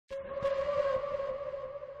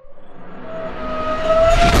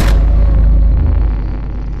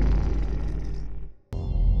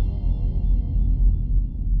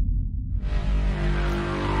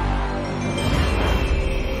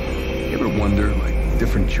wonder, like,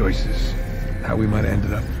 different choices, how we might have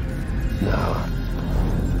ended up? No.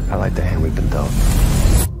 I like the hand we've been dealt.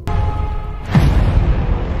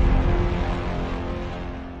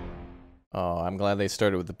 Oh, I'm glad they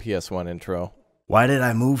started with the PS1 intro. Why did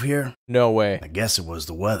I move here? No way. I guess it was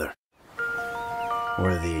the weather.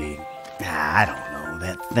 Or the... I don't know,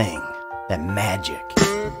 that thing. That magic.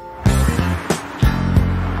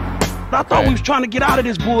 I thought we was trying to get out of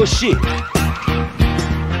this bullshit.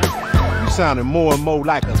 You sounding more and more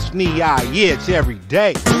like a snee-eyed itch every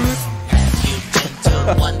day.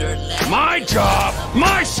 My job,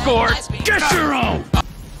 my score, get your own!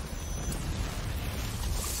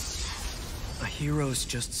 A hero's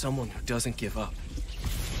just someone who doesn't give up.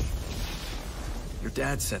 Your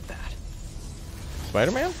dad said that.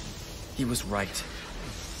 Spider-Man? He was right.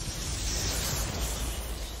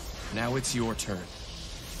 Now it's your turn.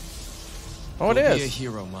 Oh, it You'll is. Be a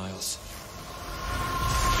hero, Miles.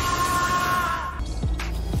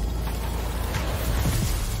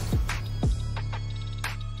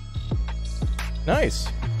 Nice.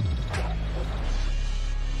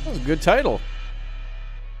 That was a good title.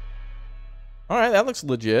 All right, that looks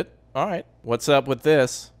legit. All right, what's up with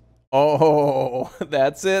this? Oh,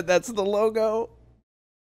 that's it. That's the logo.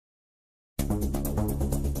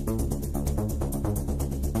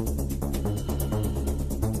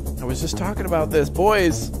 I was just talking about this,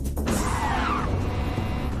 boys.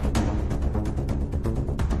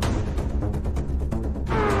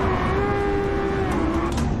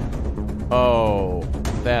 Oh,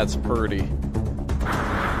 that's pretty.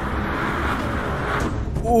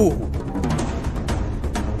 Ooh.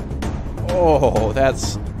 Oh,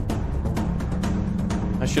 that's...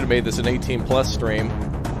 I should have made this an 18+ stream.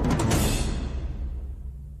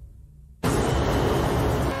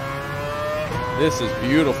 This is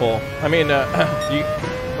beautiful. I mean, look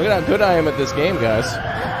at how good I am at this game, guys.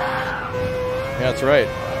 Yeah, that's right.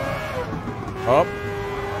 Oh.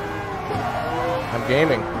 I'm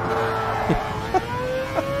gaming.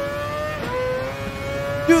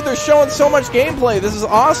 Dude, they're showing so much gameplay. This is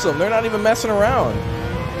awesome. They're not even messing around.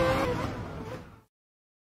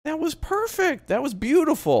 That was perfect. That was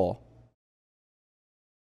beautiful.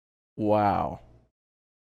 Wow.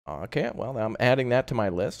 Okay, well, I'm adding that to my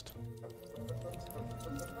list.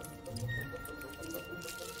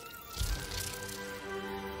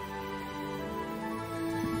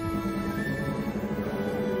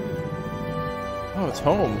 Oh, it's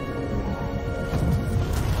home.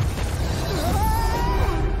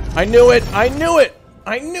 I knew it! I knew it!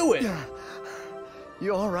 I knew it!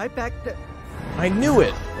 You all right back there? I knew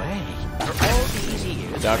it! For all these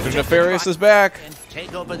years, Dr. Nefarious is back! and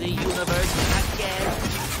take over the universe again.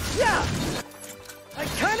 Yeah! I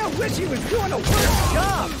kind of wish he was doing a worse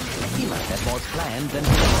job! He might have more planned than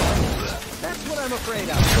That's what I'm afraid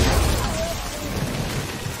of.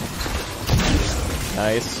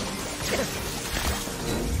 Nice.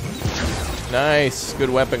 Nice. Good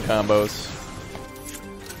weapon combos.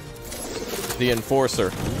 The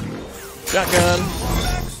Enforcer. Shotgun.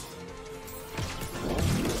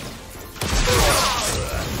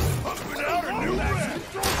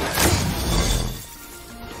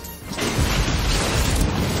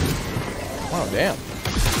 Oh, damn.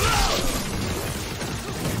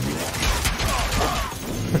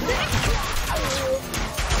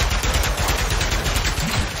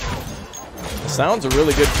 The sounds are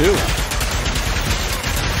really good, too.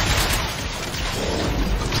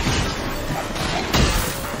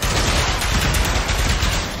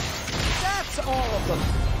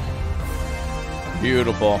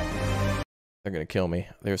 Beautiful. They're gonna kill me.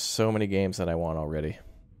 There's so many games that I want already.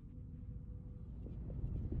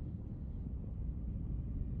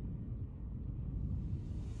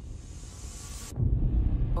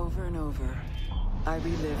 Over and over, I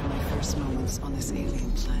relive my first moments on this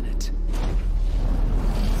alien planet.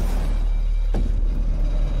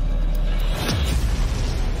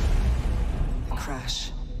 The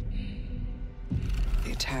crash.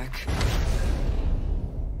 The attack.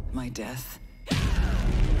 My death.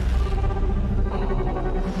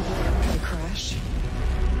 The crash.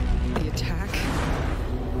 The attack.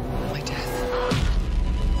 My death.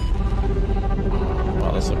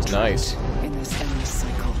 Wow, this looks nice. In this endless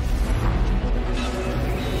cycle.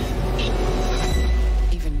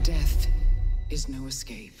 Even death is no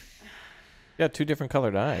escape. Got two different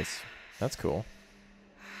colored eyes. That's cool.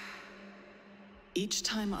 Each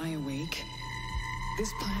time I awake,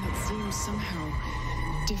 this planet seems somehow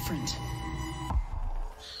different.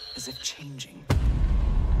 As if changing.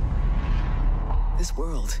 This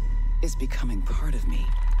world is becoming part of me.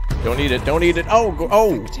 Don't eat it. Don't eat it. Oh,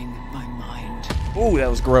 oh. Affecting my mind. Oh, that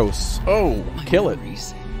was gross. Oh, My kill it.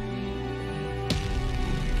 memories.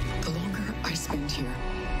 spend here,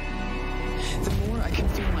 the more I can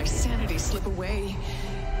feel my sanity slip away.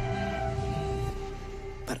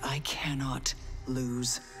 But I cannot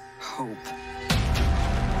lose hope.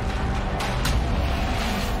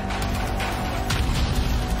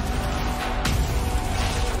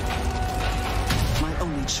 My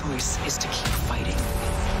only choice is to keep fighting.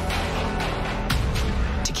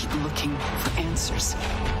 To keep looking for answers.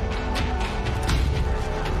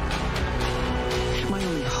 My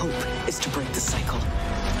only hope is to break the cycle.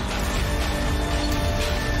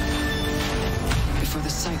 Before the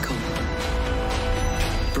cycle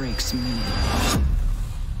breaks me.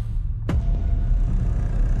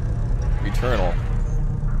 Eternal.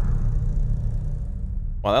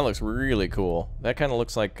 Wow, that looks really cool. That kind of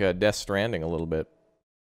looks like Death Stranding a little bit.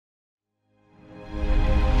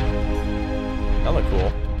 That looked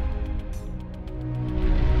cool.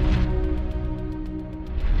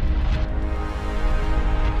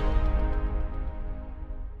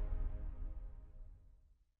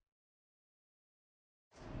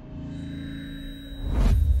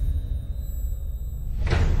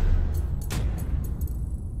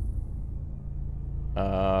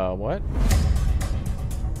 What?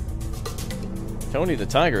 Tony the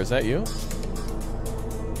Tiger, is that you?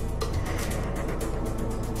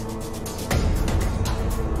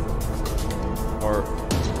 Or...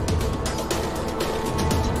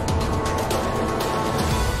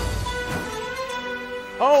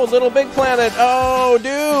 Oh, Little Big Planet! Oh,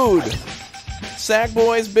 dude!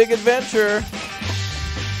 Sackboy's Big Adventure!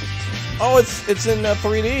 Oh, it's in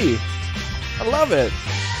 3D. I love it.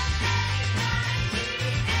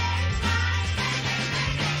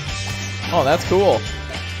 Oh, that's cool.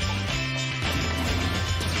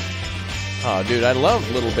 Oh, dude, I love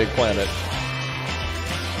Little Big Planet.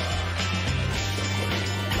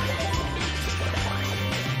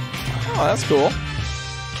 Oh, that's cool.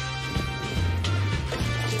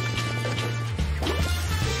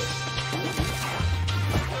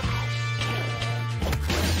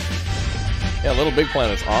 Yeah, Little Big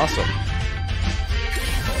Planet's awesome.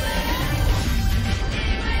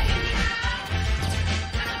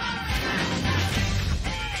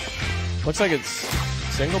 Looks like it's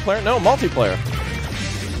single player? No, multiplayer.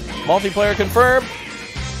 Multiplayer confirmed.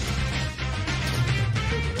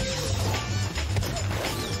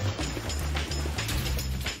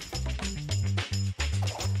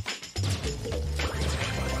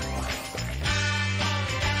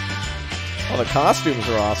 Oh, the costumes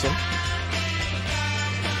are awesome.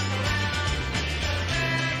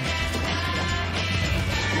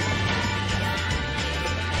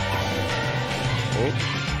 Oh.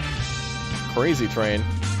 Crazy Train.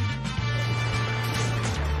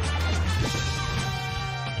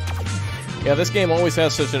 Yeah, this game always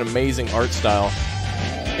has such an amazing art style.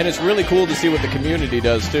 And it's really cool to see what the community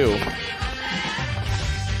does, too.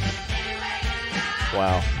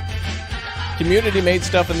 Wow. Community-made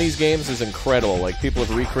stuff in these games is incredible. Like, people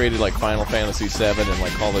have recreated, like, Final Fantasy VII and,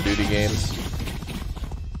 like, Call of Duty games.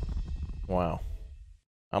 Wow.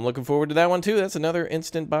 I'm looking forward to that one, too. That's another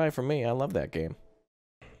instant buy for me. I love that game.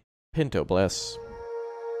 Pinto bless.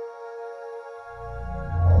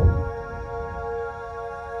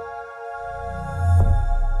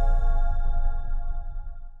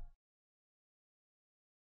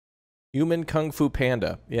 Human Kung Fu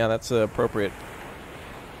Panda. Yeah, that's appropriate.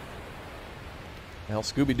 Hell,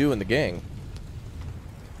 Scooby-Doo and the gang.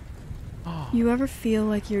 You ever feel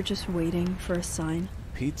like you're just waiting for a sign?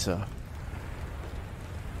 Pizza.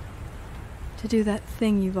 To do that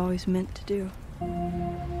thing you've always meant to do.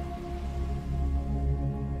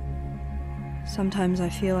 Sometimes I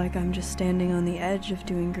feel like I'm just standing on the edge of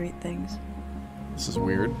doing great things. This is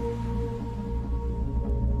weird.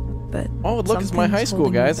 But oh, look, it's my high school,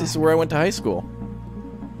 guys. This is where I went to high school.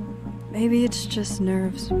 Maybe it's just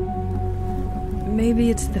nerves. Maybe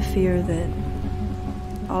it's the fear that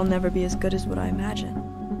I'll never be as good as what I imagine.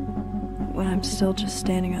 When I'm still just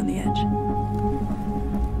standing on the edge.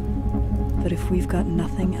 But if we've got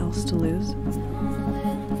nothing else to lose,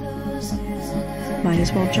 might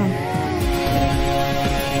as well jump.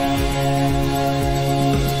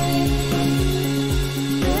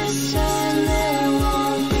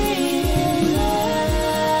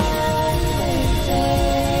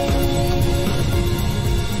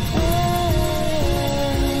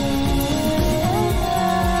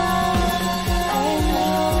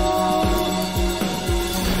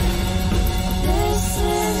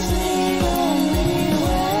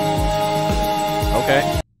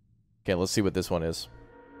 Okay, let's see what this one is.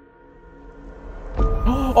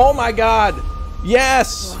 Oh my god!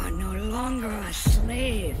 Yes! You are no longer a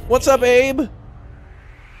slave. What's up, Abe?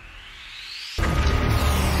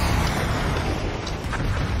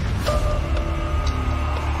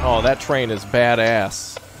 Oh, that train is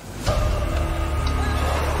badass.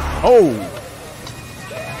 Oh!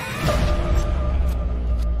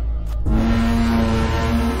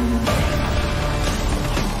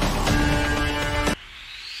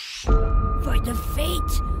 For the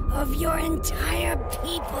fate of your entire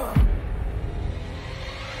people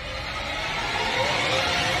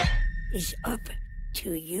is up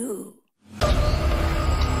to you.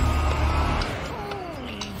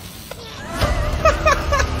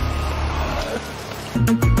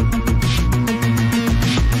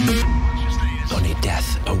 Only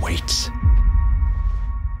death awaits.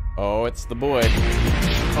 Oh, it's the boy.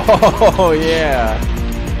 Oh, yeah.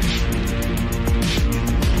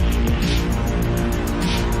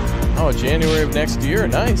 Oh, January of next year.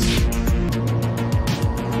 Nice.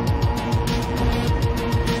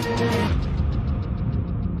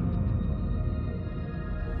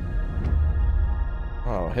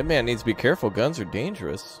 Oh, Hitman needs to be careful. Guns are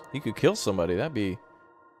dangerous. He could kill somebody. That'd be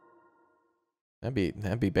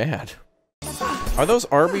bad. Are those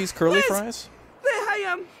Arby's curly fries?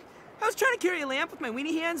 I was trying to carry a lamp with my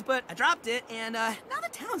weenie hands, but I dropped it, and now the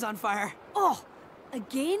town's on fire. Oh,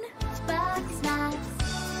 again?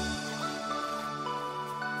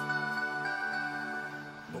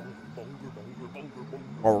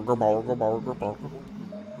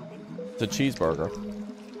 It's a cheeseburger.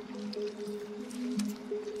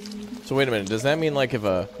 So wait a minute, does that mean like if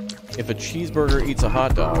a cheeseburger eats a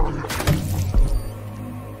hot dog?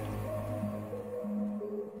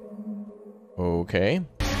 Okay.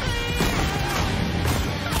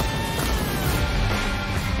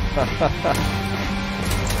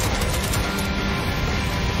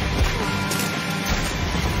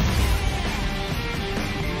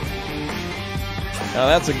 Now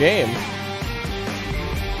that's a game.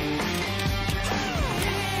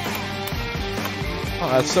 Oh,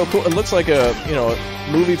 that's so cool. It looks like a,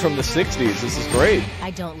 a movie from the 60s. This is great.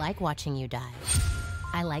 I don't like watching you die.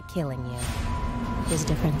 I like killing you. There's a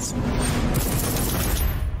difference.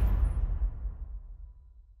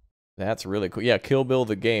 That's really cool. Yeah, Kill Bill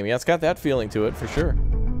the game. Yeah, it's got that feeling to it for sure.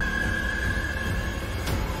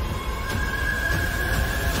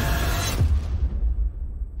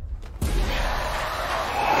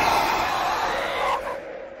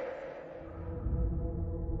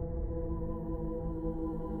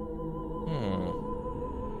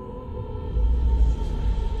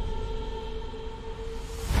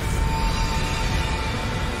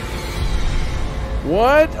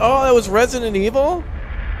 What? Oh, that was Resident Evil?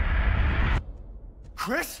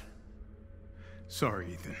 Chris?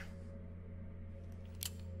 Sorry, Ethan.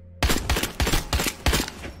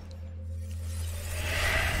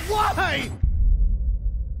 Why?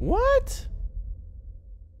 What?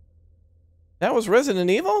 That was Resident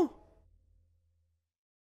Evil?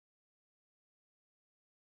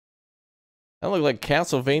 That looked like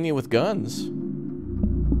Castlevania with guns.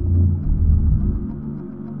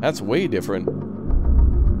 That's way different.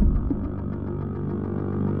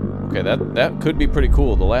 Okay, that could be pretty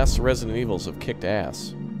cool. The last Resident Evils have kicked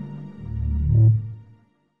ass.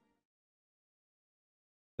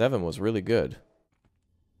 7 was really good.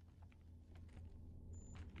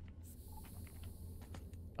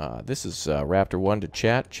 This is Raptor 1 to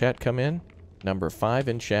chat. Chat, come in. Number 5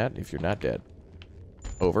 in chat if you're not dead.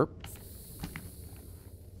 Over.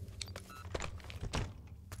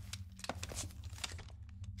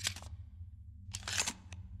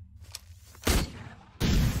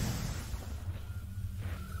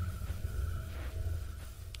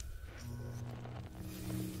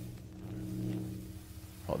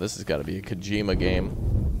 Oh, this has got to be a Kojima game.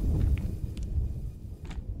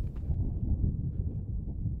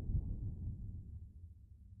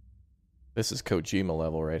 This is Kojima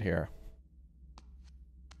level right here.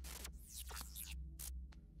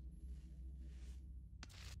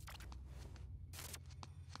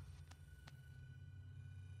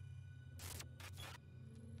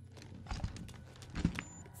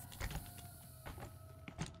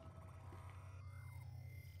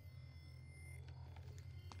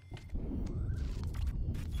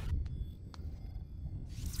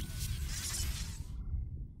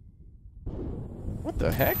 What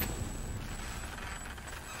the heck?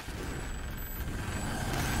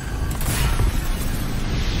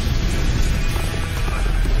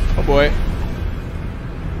 Oh boy.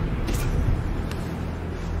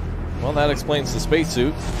 Well, that explains the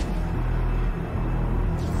spacesuit.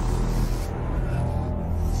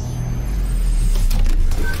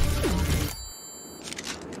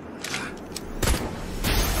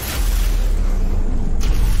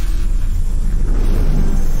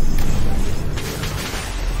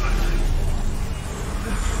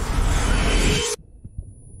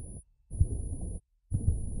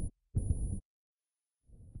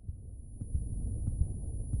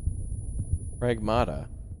 Pragmata.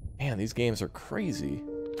 Man, these games are crazy.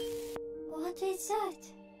 What is that?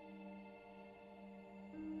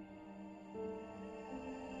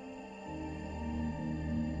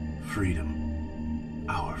 Freedom.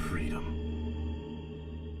 Our freedom.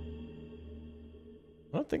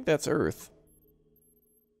 I don't think that's Earth.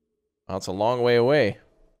 Oh, it's a long way away.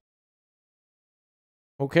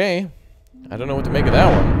 Okay. I don't know what to make of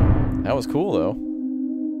that one. That was cool, though.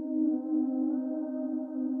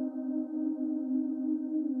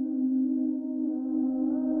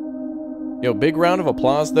 Yo, big round of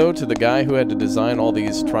applause, though, to the guy who had to design all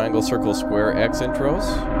these triangle, circle, square, X intros.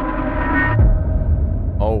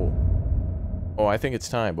 Oh. Oh, I think it's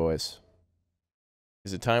time, boys.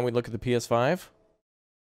 Is it time we look at the PS5?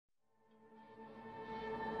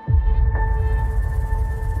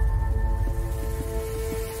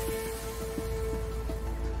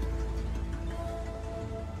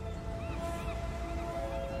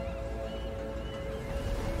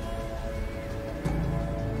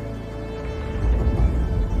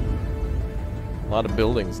 A lot of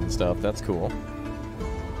buildings and stuff. That's cool.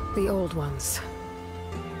 The old ones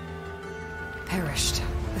perished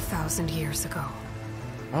 1,000 years ago.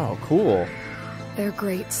 Oh, cool. Their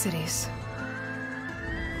great cities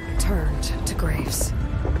turned to graves.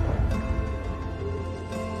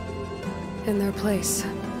 In their place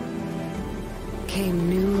came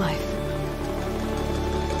new life.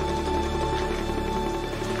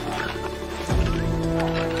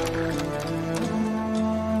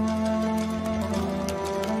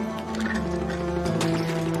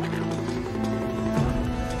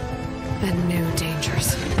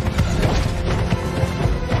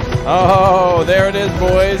 Oh, there it is,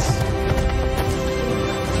 boys.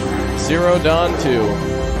 Zero Dawn 2.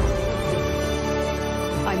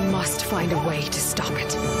 I must find a way to stop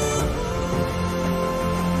it.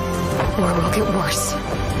 Or it will get worse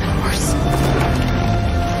and worse.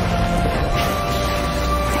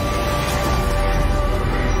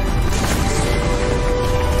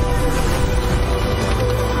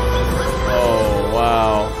 Oh,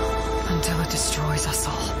 wow. Until it destroys us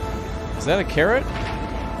all. Is that a carrot?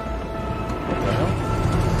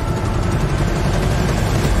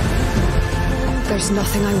 There's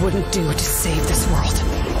nothing I wouldn't do to save this world.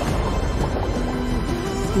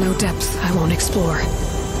 No depth I won't explore.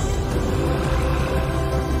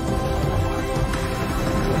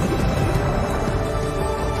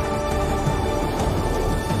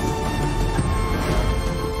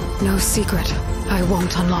 No secret I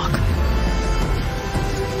won't unlock.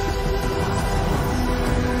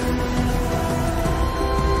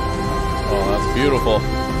 Oh, that's beautiful.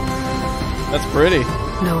 That's pretty.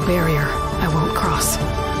 No barrier I won't cross.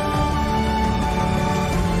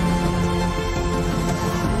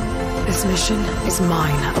 This mission is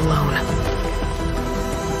mine alone.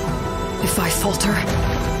 If I falter,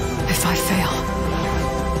 if I fail,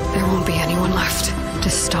 there won't be anyone left to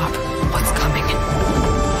stop what's coming.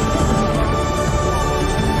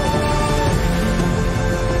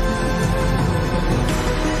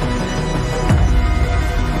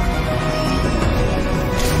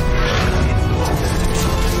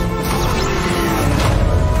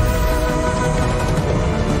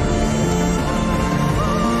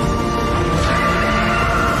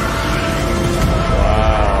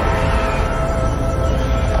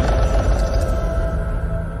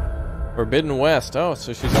 Forbidden West. Oh,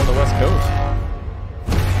 so she's on the West Coast.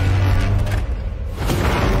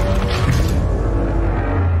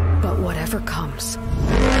 But whatever comes,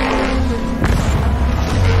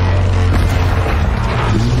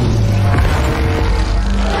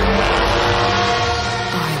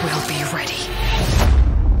 I will be ready.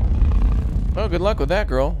 Well, good luck with that,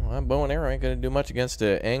 girl. Bow and arrow ain't gonna do much against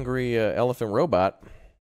an angry elephant robot.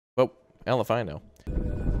 But hell if I know.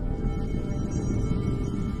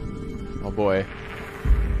 Oh boy.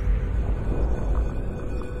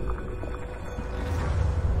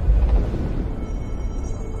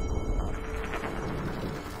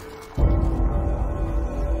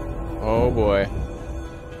 Oh boy.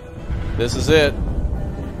 This is it.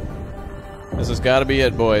 This has got to be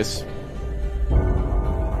it, boys.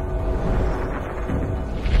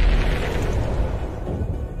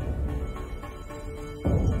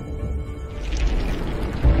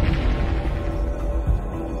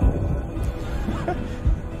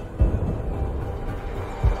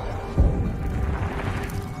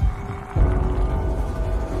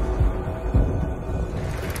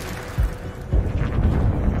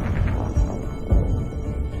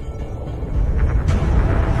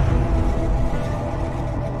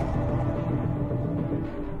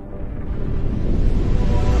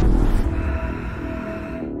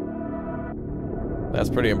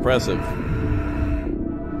 pretty impressive.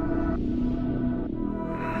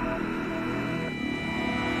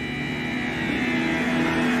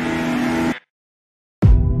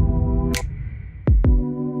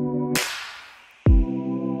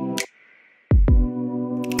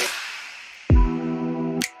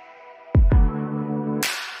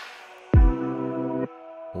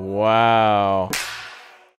 Wow.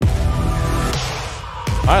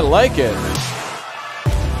 I like it.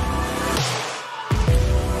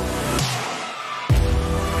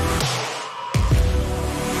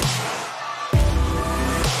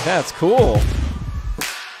 That's cool.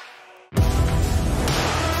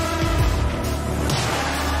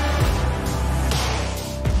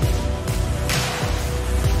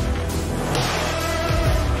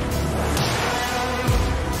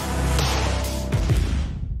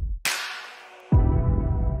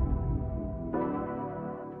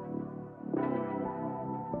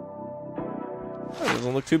 That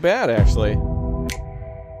doesn't look too bad, actually.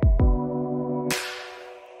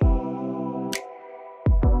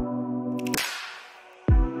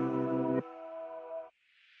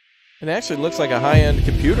 It actually looks like a high-end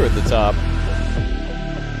computer at the top.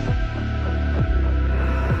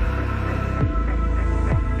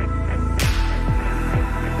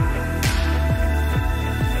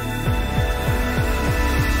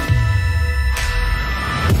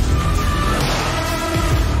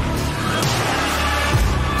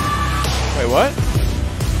 Wait, what?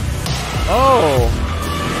 Oh!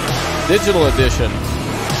 Digital edition.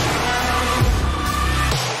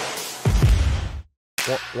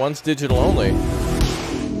 One's digital only.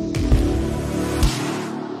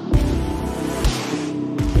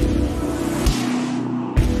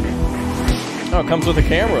 Oh, it comes with a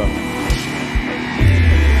camera.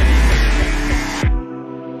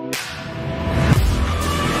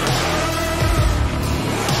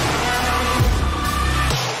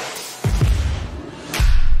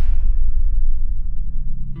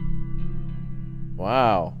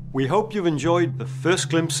 Wow. We hope you've enjoyed the first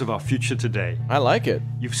glimpse of our future today. I like it.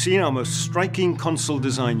 You've seen our most striking console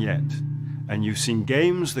design yet, and you've seen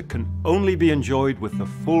games that can only be enjoyed with the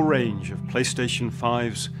full range of PlayStation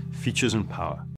 5's features and power.